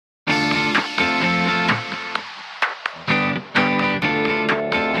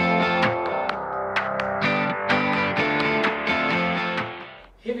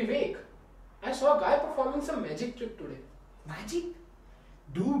magic trick today. Magic?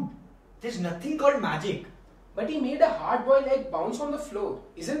 Dude, there's nothing called magic. But he made a hard-boiled egg bounce on the floor.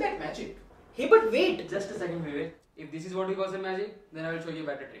 Isn't that magic? Hey, but wait. Just a second, Vivek. If this is what you call magic, then I will show you a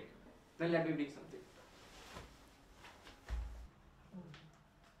better trick. Then let me bring something.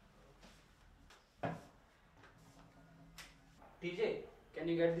 TJ, can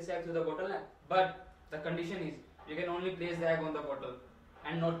you get this egg through the bottle now? But the condition is, you can only place the egg on the bottle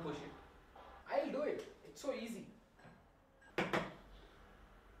and not push it. I'll do it. It's so easy.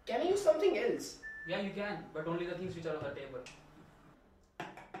 Can I use something else? Yeah, you can, but only the things which are on the table.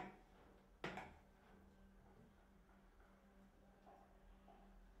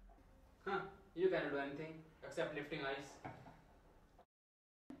 You cannot do anything except lifting ice.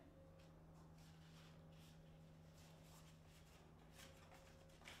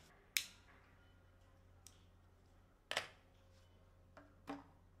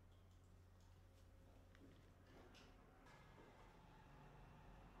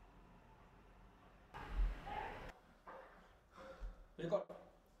 Record.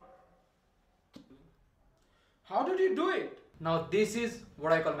 How did you do it? Now this is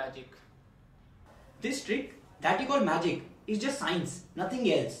what I call magic. This trick that you call magic is just science,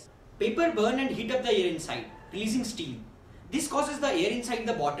 nothing else. Paper burn and heat up the air inside, releasing steam. This causes the air inside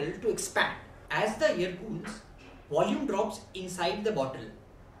the bottle to expand. As the air cools, volume drops inside the bottle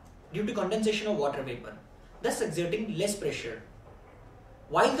due to condensation of water vapor, thus exerting less pressure,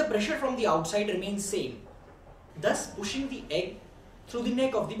 while the pressure from the outside remains same, thus pushing the egg through the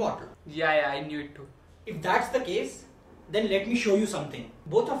neck of the bottle. Yeah, I knew it too. If that's the case, then let me show you something.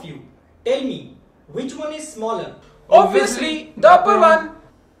 Both of you, tell me, which one is smaller? Obviously, the upper one.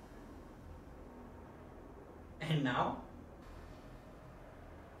 And now?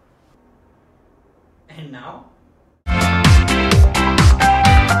 And now?